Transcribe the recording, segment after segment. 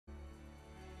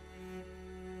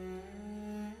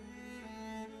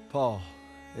Paul,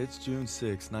 it's June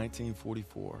 6,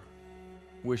 1944.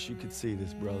 Wish you could see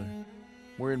this, brother.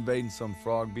 We're invading some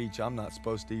frog beach I'm not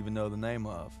supposed to even know the name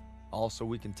of. Also,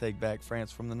 we can take back France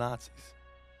from the Nazis.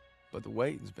 But the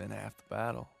waiting's been half the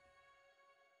battle.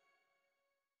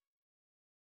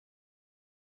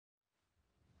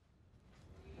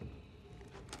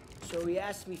 So he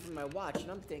asked me for my watch, and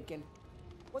I'm thinking,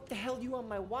 what the hell are you on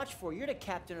my watch for? You're the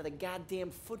captain of the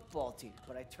goddamn football team.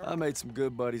 But I made some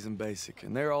good buddies in basic,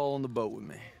 and they're all on the boat with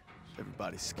me.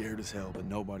 Everybody's scared as hell, but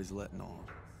nobody's letting on.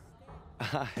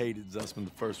 I hated Zussman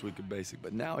the first week of basic,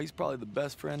 but now he's probably the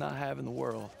best friend I have in the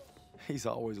world. He's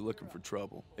always looking for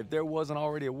trouble. If there wasn't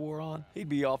already a war on, he'd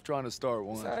be off trying to start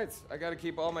one. Besides, I gotta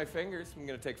keep all my fingers. I'm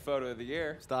gonna take photo of the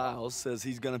year. Styles says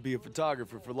he's gonna be a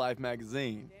photographer for Life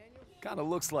magazine. Kinda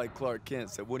looks like Clark Kent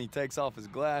said when he takes off his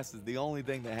glasses, the only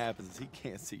thing that happens is he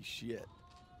can't see shit.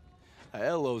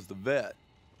 Elo's the vet,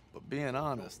 but being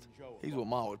honest, he's what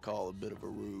Ma would call a bit of a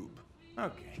rube.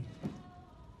 Okay,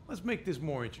 let's make this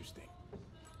more interesting.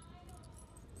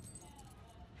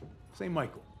 St.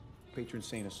 Michael, patron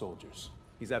saint of soldiers.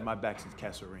 He's had my back since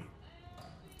Kasserine.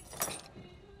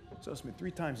 Zussman 3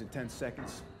 times in 10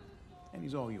 seconds, and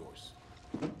he's all yours.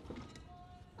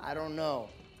 I don't know.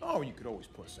 Oh, you could always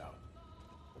puss out.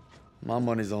 My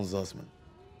money's on Zussman.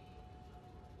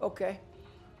 Okay,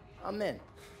 I'm in.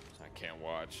 I can't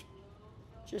watch.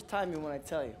 Just time me when I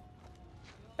tell you.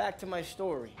 Back to my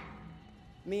story.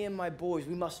 Me and my boys,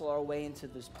 we muscle our way into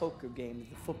this poker game that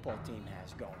the football team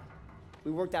has going. We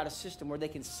worked out a system where they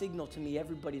can signal to me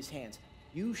everybody's hands.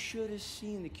 You should have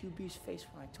seen the QB's face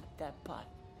when I took that pot.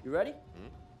 You ready? Mm-hmm.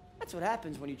 That's what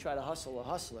happens when you try to hustle a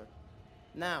hustler.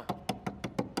 Now,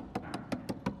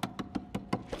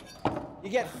 you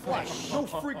get flushed. No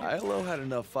freaking... Elo had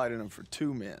enough fight in him for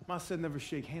 2 men. Ma said never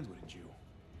shake hands with a Jew.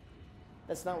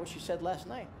 That's not what she said last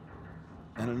night.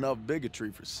 And enough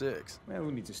bigotry for 6. Man,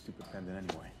 who needs a stupid pendant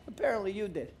anyway? Apparently you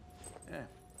did. Yeah,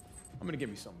 I'm gonna get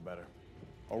me something better.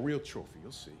 A real trophy,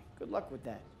 you'll see. Good luck with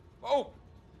that. Oh!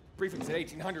 Briefing's at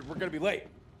 1800. We're gonna be late.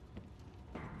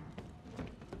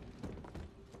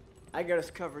 I got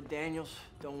us covered, Daniels.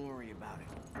 Don't worry about it.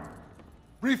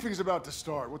 Briefing's about to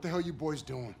start. What the hell you boys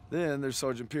doing? Then there's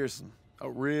Sergeant Pearson, a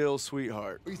real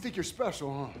sweetheart. Oh, you think you're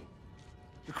special, huh?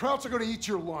 The Krauts are gonna eat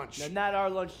your lunch. Now, not our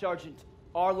lunch, Sergeant.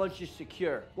 Our lunch is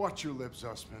secure. Watch your lips,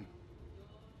 Zussman.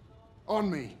 On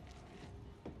me.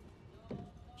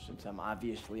 Since I'm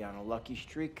obviously on a lucky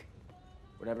streak,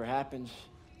 whatever happens,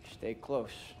 stay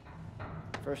close.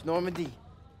 First Normandy,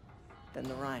 then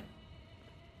the Rhine.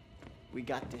 We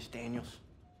got this, Daniels.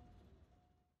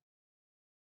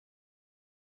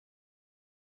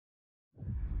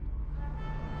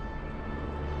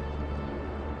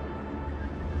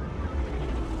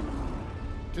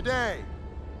 Today,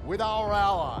 with our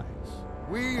allies,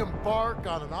 we embark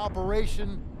on an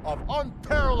operation of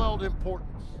unparalleled importance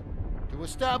to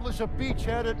establish a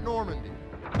beachhead at Normandy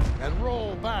and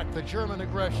roll back the German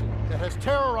aggression that has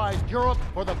terrorized Europe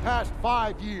for the past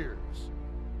 5 years.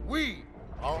 We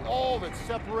are all that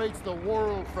separates the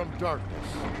world from darkness.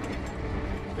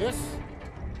 This,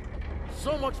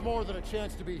 so much more than a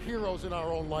chance to be heroes in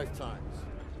our own lifetimes.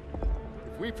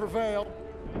 If we prevail,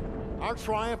 our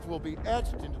triumph will be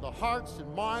etched into the hearts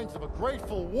and minds of a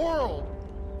grateful world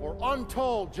for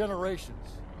untold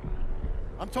generations.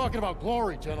 I'm talking about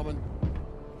glory, gentlemen.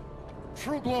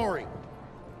 True glory.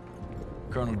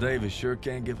 Colonel Davis sure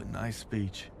can give a nice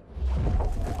speech.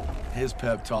 His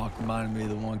pep talk reminded me of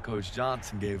the one Coach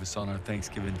Johnson gave us on our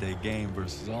Thanksgiving Day game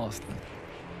versus Austin.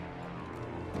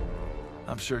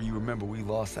 I'm sure you remember we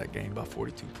lost that game by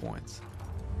 42 points.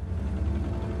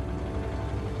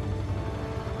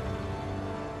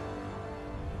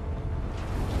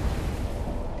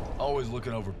 Always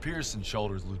looking over Pearson's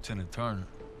shoulders, Lieutenant Turner.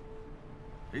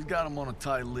 He's got him on a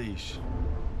tight leash.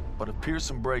 But if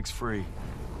Pearson breaks free,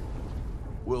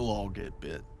 we'll all get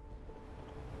bit.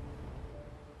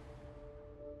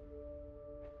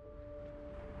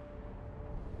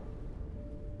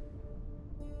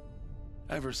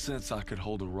 Ever since I could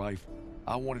hold a rifle,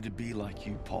 I wanted to be like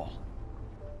you, Paul.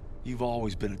 You've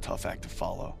always been a tough act to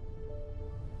follow.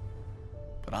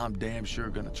 But I'm damn sure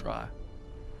gonna try.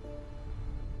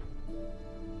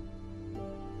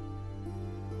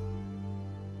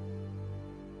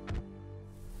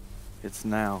 It's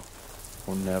now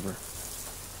or never.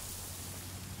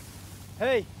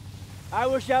 Hey, I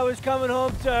wish I was coming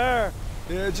home to her.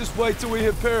 Yeah, just wait till we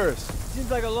hit Paris. Seems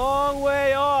like a long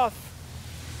way off.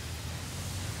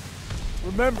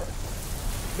 Remember,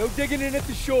 no digging in at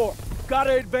the shore.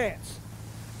 Gotta advance.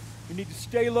 You need to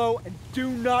stay low and do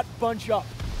not bunch up.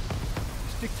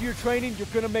 Stick to your training, you're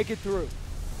gonna make it through.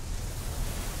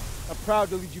 I'm proud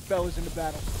to lead you fellas into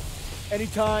battle.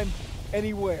 Anytime,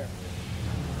 anywhere.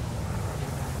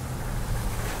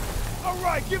 All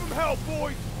right, give him hell,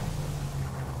 boys!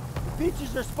 The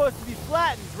beaches are supposed to be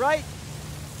flattened, right?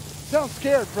 Sound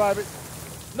scared, Private.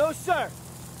 No, sir.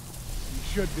 You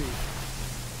should be.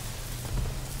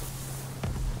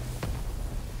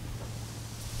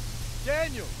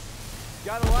 Daniel,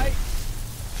 got a light?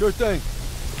 Sure thing.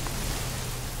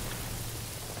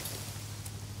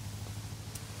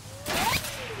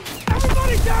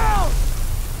 Everybody down!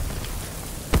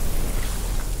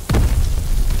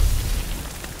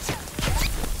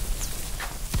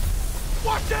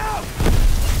 Watch out!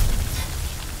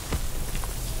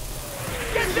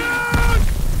 Get down!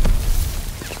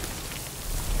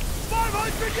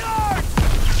 500 yards!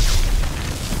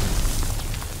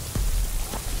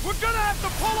 We're gonna have to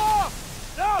pull off!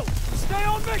 No! Stay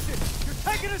on mission! You're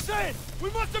taking us in! We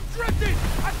must have drifted!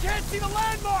 I can't see the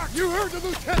landmark! You heard the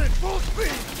lieutenant, full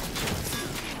speed!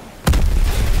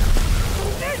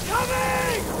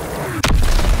 Incoming!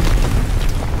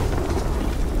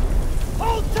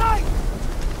 Hold tight!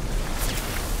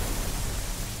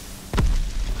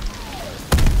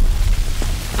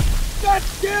 God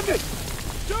damn it!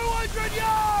 200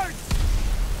 yards!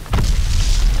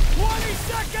 20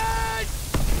 seconds!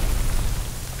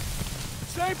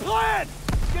 Same plan!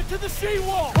 Get to the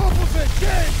seawall! Opposite,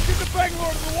 James! Get the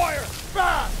Bangalore to the wire!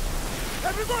 Fast!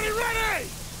 Everybody ready!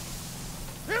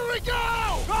 Here we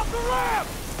go! Drop the ramp!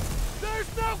 There's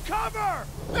no cover!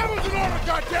 That was an order,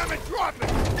 goddammit! Drop it!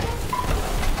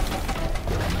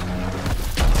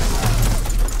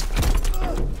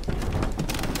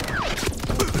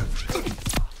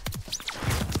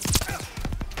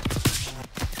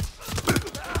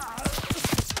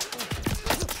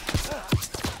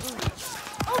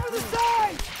 Over the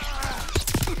side!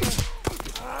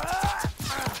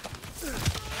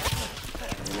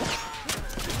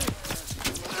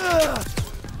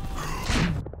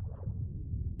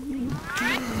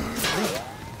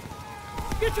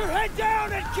 Get your head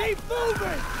down and keep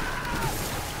moving!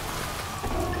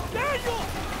 Daniel!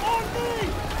 On me!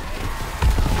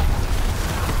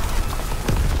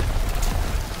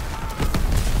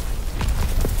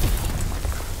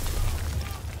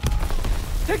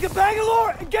 Take a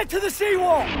Bangalore and get to the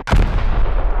seawall! We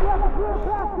have a clear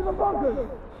path to the bunker!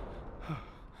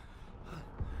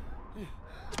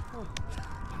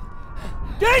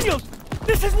 Daniels!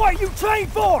 This is what you trained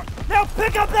for! Now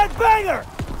pick up that banger!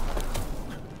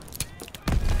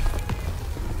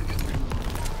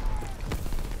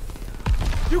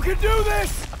 You can do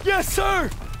this! Yes, sir!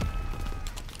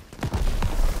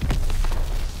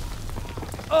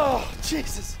 Oh,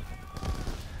 Jesus!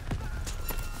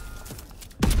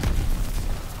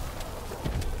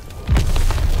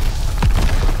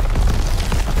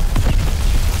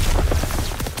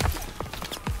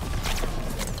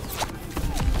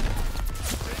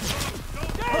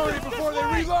 Hurry before they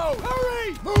reload!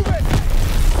 Hurry! Move it!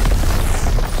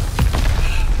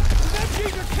 The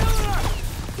MGs are killing us!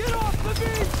 Get off the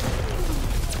beach!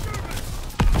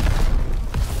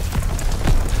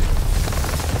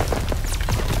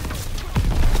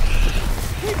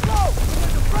 Keep going!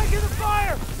 There's a break in the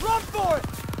fire! Run for it!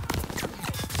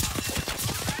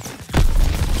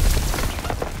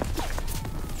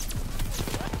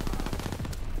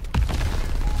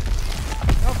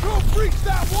 Now go breach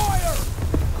that wire!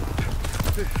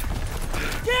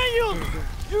 Daniel!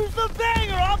 Use the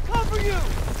banger! I'll cover you!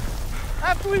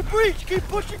 After we breach, keep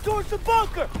pushing towards the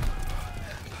bunker!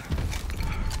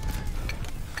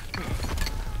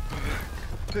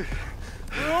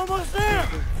 We're almost there!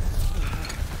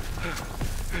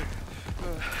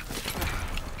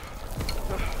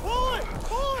 Pull it!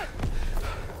 Pull it!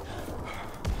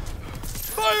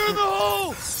 Fire in the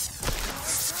hole!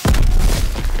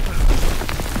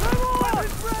 Come on!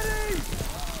 It's ready!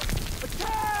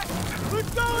 Attack!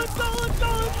 Let's go! Let's go! Let's go!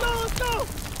 Let's go! Let's go!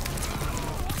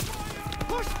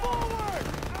 Push forward!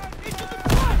 Into the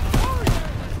front! Hurry!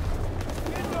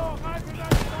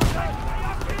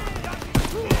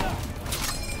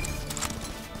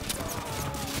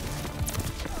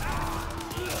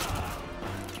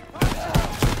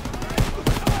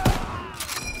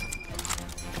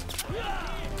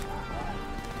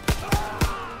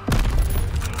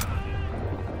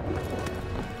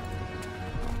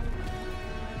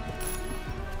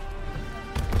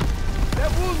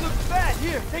 That wound looks bad.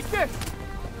 Here, take this.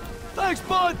 Thanks,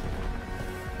 bud!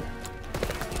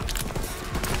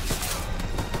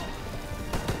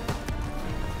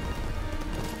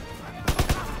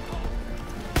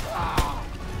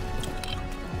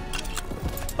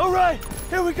 All right,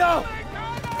 here we go.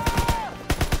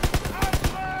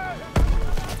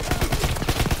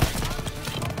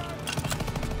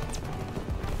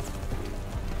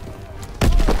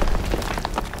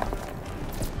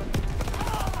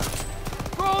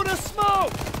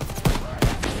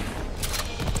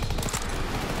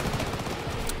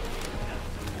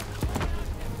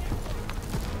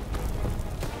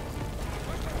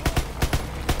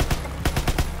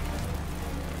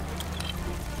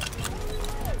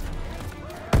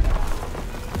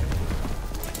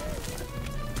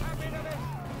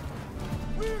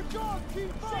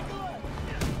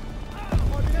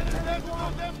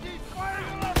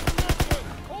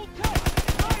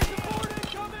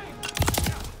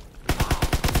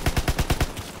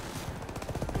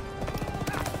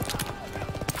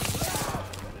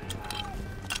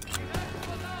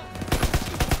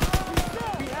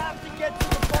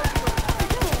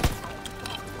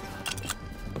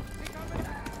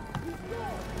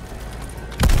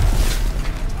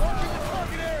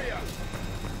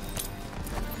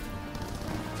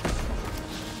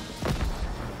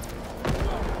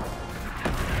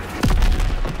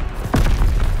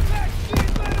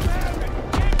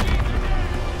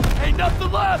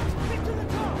 Nothing left!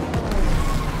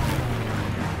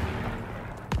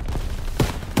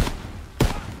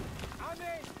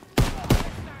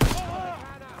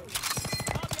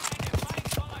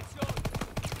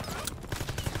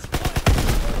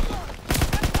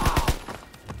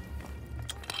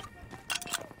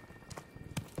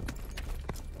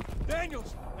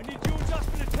 Daniels, I need you and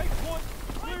Justin to take point.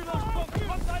 Clear those bunkers.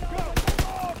 Go!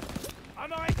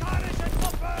 Amerikanische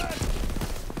Truppen!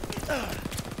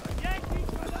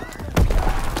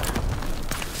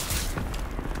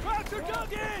 Crowds are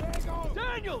dug in!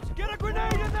 Daniels, get a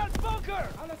grenade in that bunker!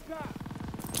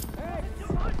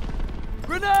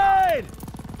 Grenade!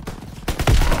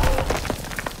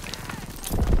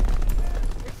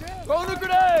 Throw the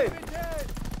grenade!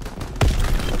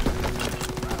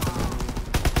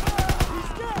 He's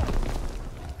dead!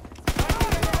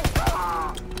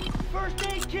 First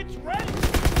aid kit's ready!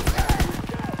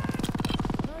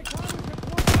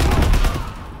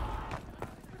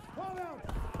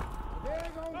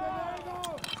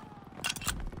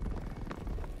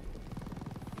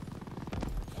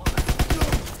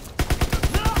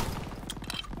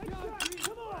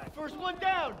 First one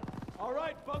down! All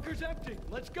right, bunker's empty.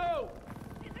 Let's go!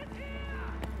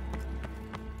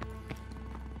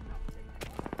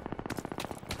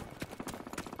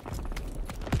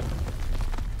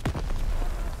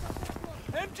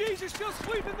 MGs are still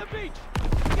sweeping the beach!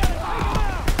 We gotta take them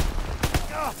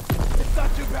out! It's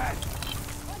not too bad!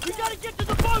 We gotta get to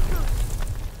the bunker!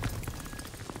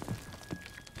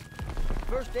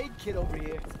 First aid kit over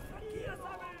here.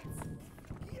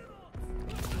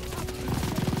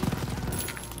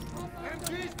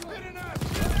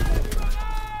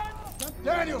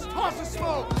 Daniels, toss the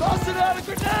smoke! Toss it out a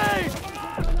grenade!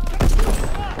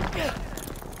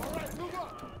 All right, move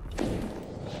up!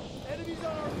 Enemies on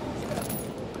our doorstep.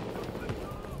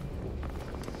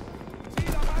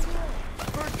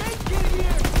 First aid kit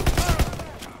here!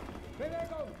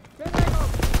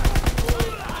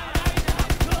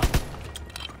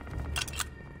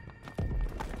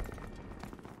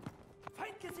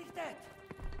 Feindgesichtet!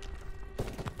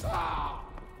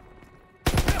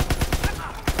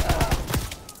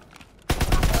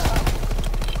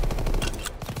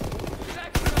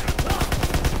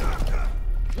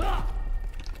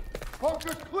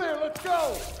 Bunker's clear, let's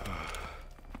go!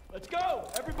 Let's go!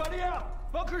 Everybody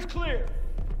out! Bunker's clear!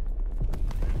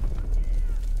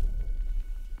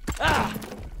 Ah!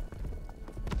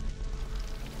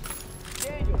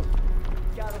 Daniel,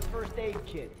 got a first aid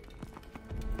kit.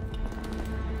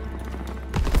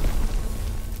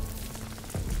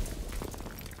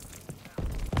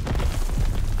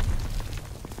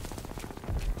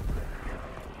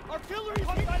 Artillery!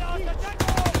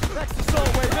 Next assault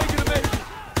wave, make it amazing!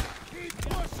 Keep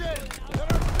pushing!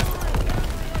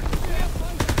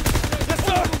 Yes,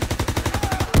 sir!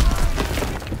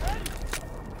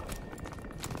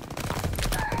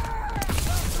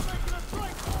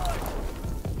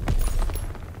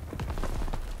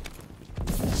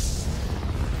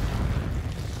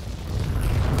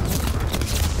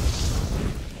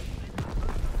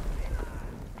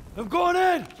 I'm going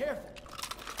in! Careful.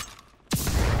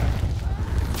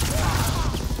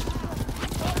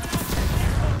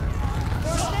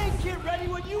 First aid kit ready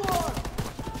when you are.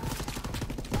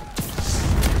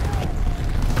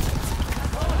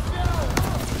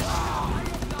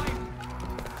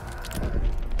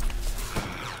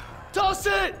 Toss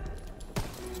it!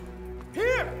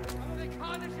 Here!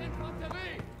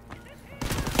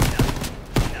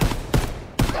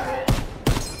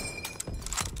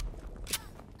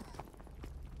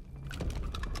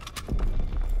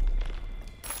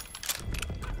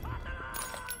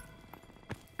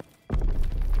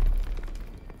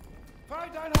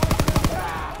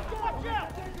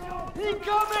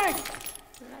 Incoming!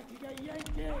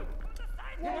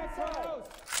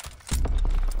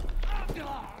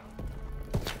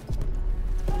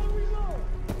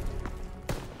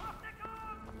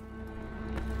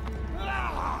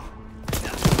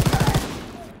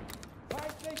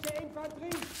 Feindliche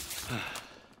Infanterie!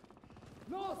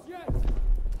 Los jetzt!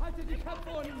 Haltet die Köpfe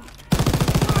vor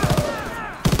ihnen!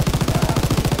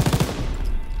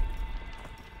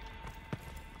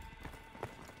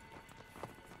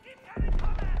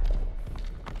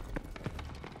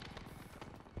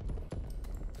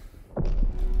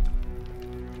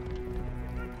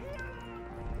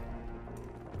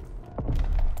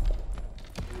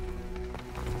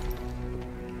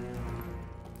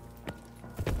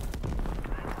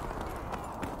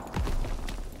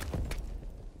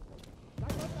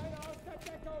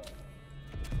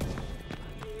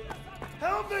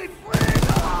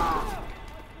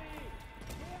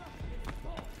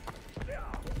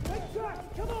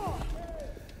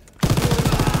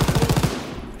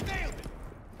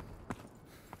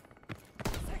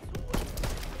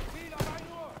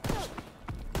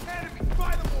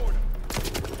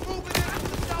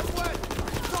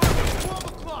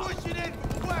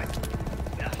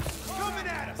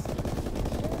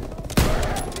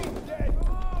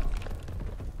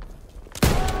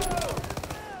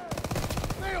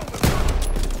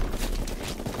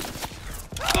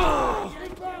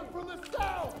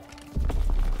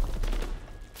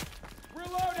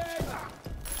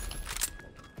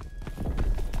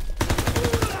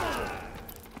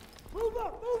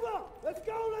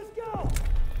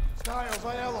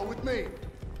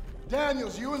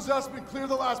 Daniels, you and Zussman clear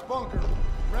the last bunker.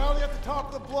 Rally at the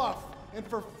top of the bluff. And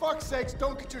for fuck's sakes,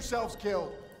 don't get yourselves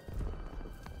killed.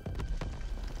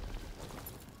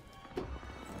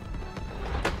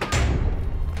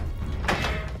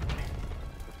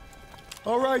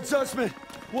 All right, Zussman.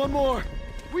 One more.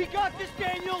 We got this,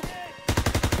 Daniels!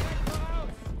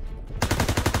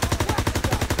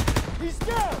 He's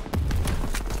down!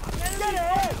 Get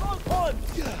ahead! On!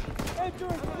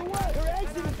 Entering from the west! Her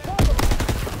exit is covered!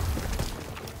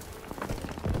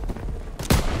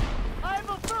 I have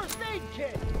a first aid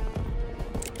kit!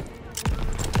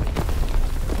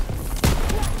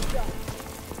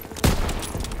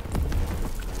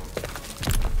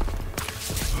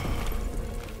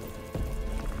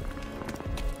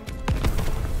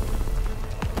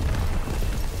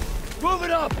 Move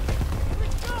it up!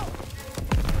 Let's go!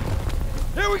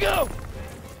 Here we go!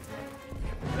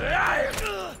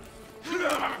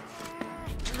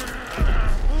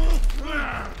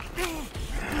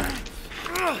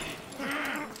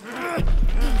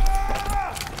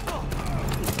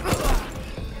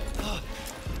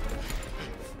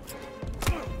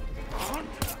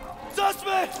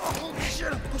 Suspect! Oh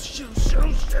shit! Oh shit! Oh shit!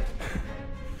 Oh shit!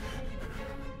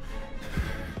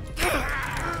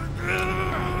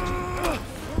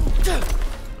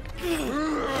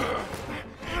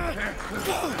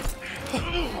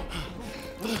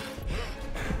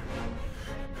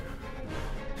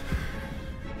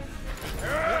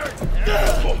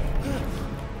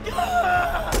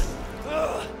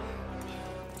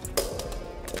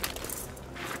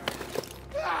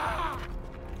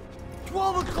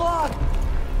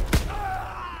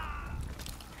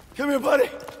 Come here, buddy.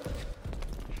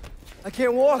 I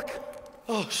can't walk.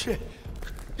 Oh, shit.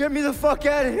 Get me the fuck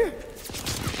out of here.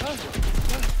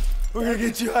 We're gonna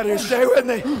get you out of here. Stay with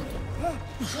me.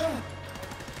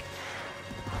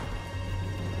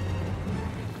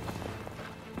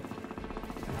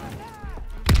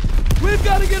 We've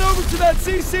got to get over to that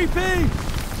CCP.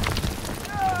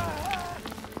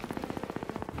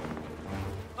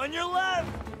 On your left!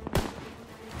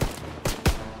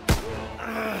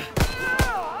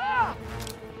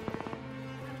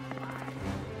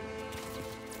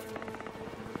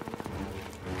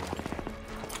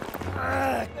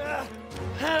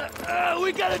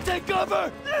 We gotta take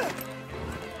cover!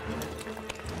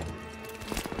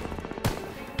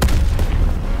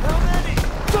 How many?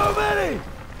 So many!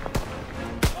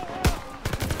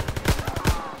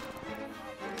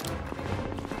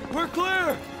 We're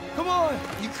clear! Come on!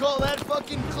 You call that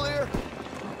fucking clear?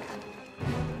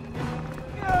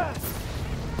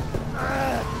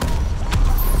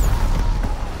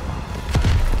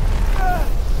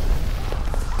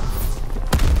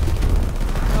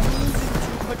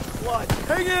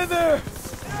 Hang in there!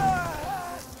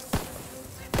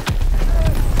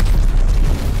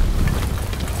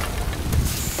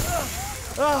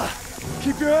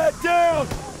 Keep your head down!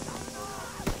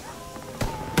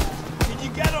 Can you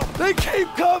get him? They keep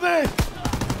coming!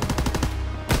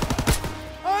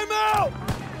 I'm out!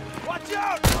 Watch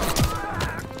out!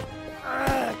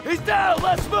 He's down!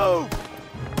 Let's move!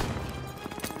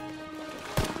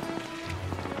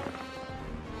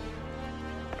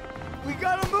 We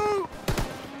gotta move!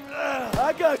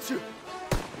 I got you!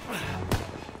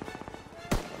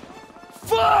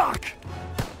 Fuck!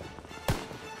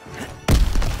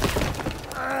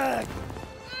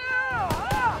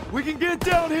 We can get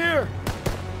down here!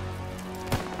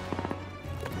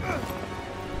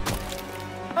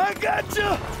 I got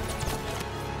you!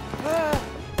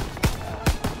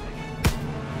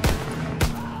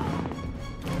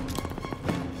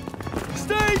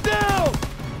 Stay down!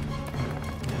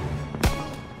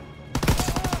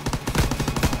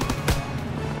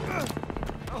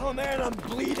 Oh man, I'm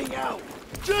bleeding out.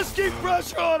 Just keep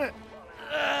pressure on it!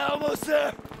 Almost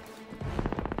there!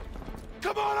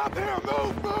 Come on up here!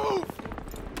 Move! Move!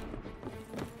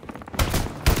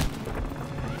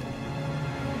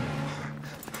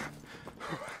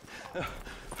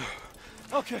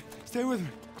 Okay, stay with me.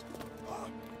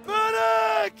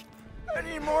 Medic! I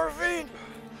need morphine.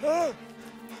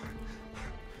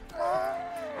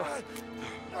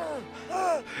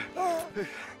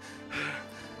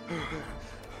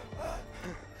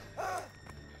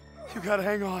 You gotta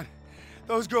hang on.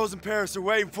 Those girls in Paris are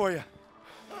waiting for you.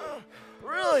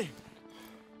 Really?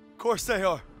 Of course they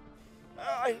are.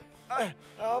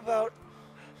 How about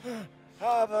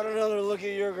another look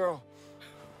at your girl?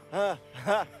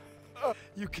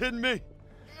 You kidding me?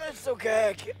 It's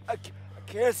okay. I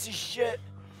can't see shit.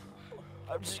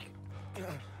 I'm just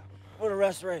gonna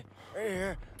rest right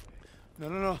here.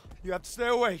 No. You have to stay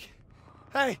awake.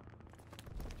 Hey,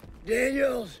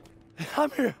 Daniels.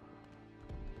 I'm here.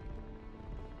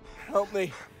 Help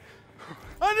me.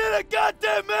 I need a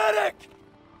goddamn medic!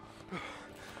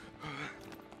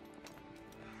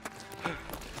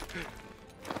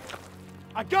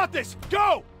 I got this!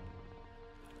 Go!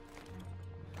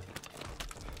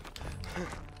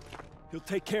 He'll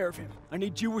take care of him. I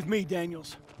need you with me,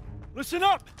 Daniels. Listen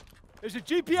up! There's a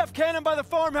GPF cannon by the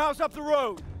farmhouse up the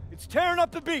road. It's tearing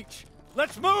up the beach.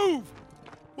 Let's move!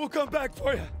 We'll come back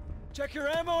for you. Check your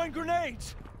ammo and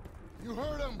grenades. You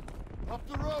heard him. Up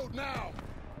the road now.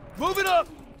 Move it up!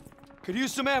 Could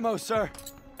use some ammo, sir.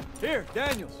 Here,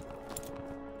 Daniels.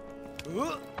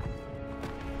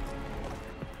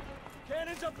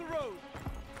 Cannons up the road.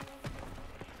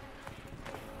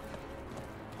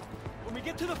 When we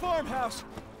get to the farmhouse,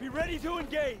 be ready to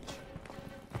engage.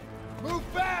 Move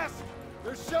fast!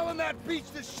 They're shelling that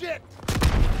beach to shit!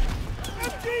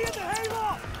 MG in the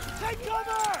hayloft! Take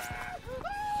cover!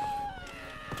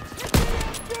 Hit the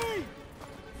MG!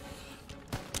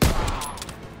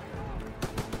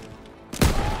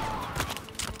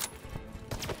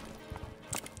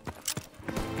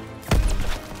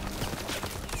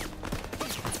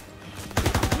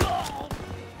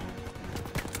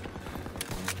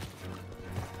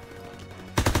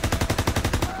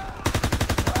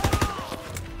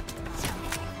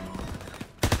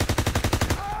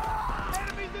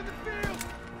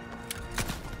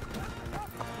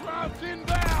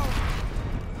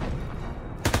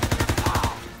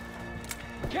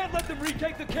 Can't let them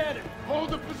retake the cannon!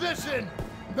 Hold the position!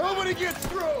 Nobody gets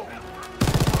through!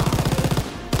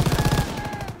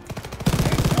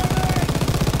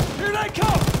 Here they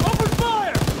come! Open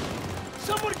fire!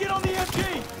 Someone get on the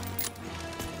MG!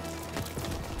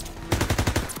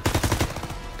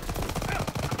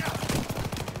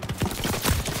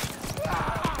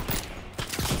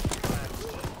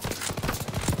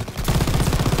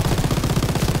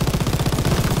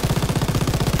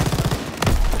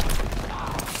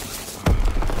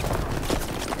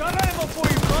 Got ammo for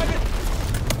you, Private!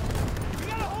 We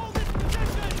gotta hold this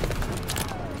position!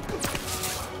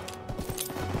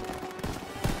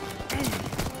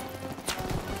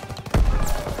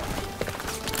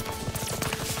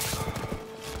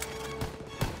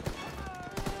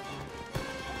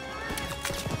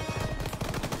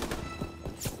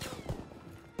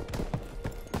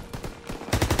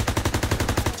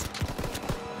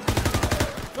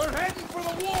 They're heading for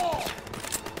the wall!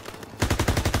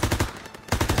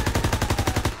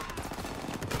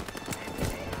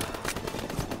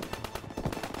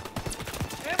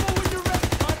 Ammo when you're ready,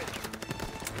 Private!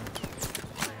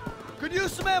 Could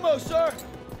use some ammo, sir.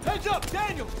 Heads up,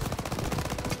 Daniels!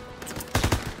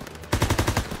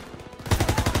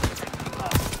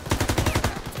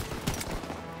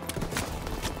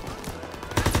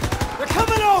 They're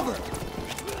coming over!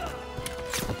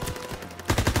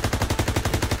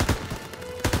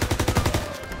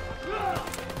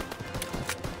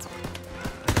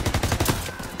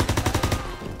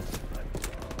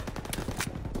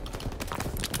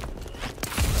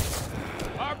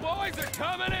 Our boys are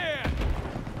coming in!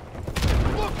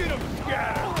 Look at them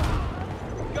scatter!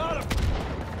 Got him!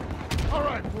 All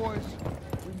right, boys.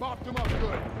 We mopped them up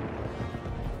good.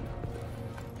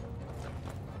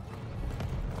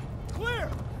 Clear!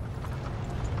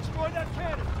 Destroy that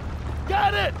cannon!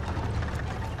 Got it!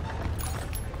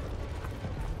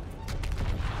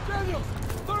 Daniels!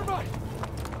 Thermite!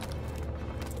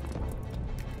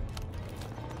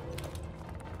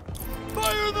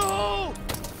 Fire in the hole!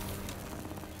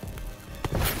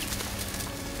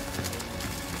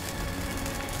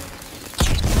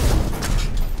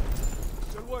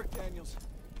 Good work, Daniels.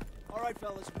 All right,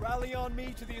 fellas, rally on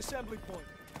me to the assembly point.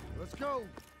 Let's go.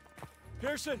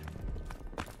 Pearson,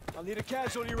 I'll need a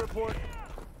casualty report.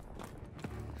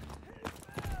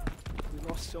 We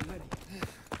lost so many.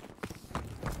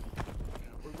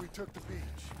 But we took the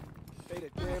beach. Paid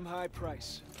a damn high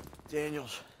price.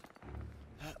 Daniels.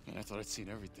 Man, I thought I'd seen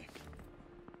everything.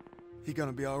 He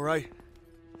gonna be all right?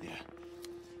 Yeah,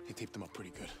 he taped them up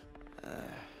pretty good.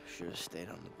 Should have stayed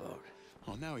on the boat.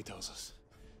 Oh, now he tells us.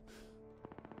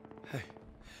 Hey,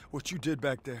 what you did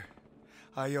back there,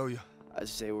 I owe you. I'd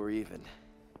say we're even.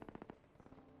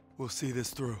 We'll see this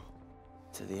through.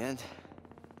 To the end?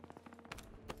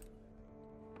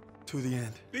 To the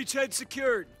end. Beachhead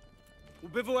secured.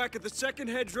 We'll bivouac at the second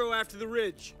hedgerow after the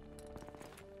ridge.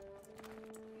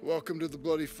 Welcome to the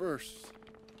Bloody First.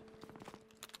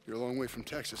 You're a long way from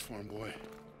Texas, farm boy.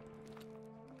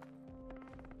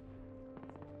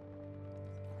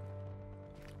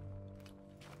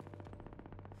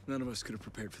 None of us could have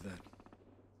prepared for that.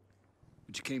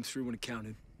 But you came through when it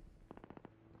counted.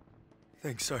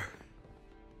 Thanks, sir.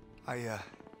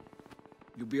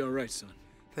 You'll be all right, son.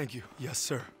 Thank you. Yes,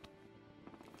 sir.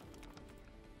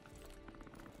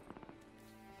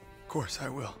 course I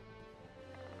will.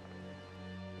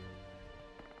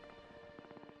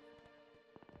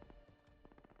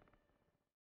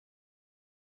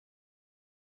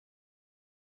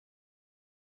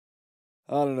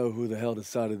 I don't know who the hell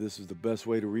decided this was the best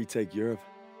way to retake Europe,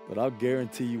 but I'll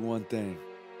guarantee you one thing.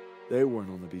 They weren't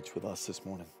on the beach with us this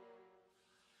morning.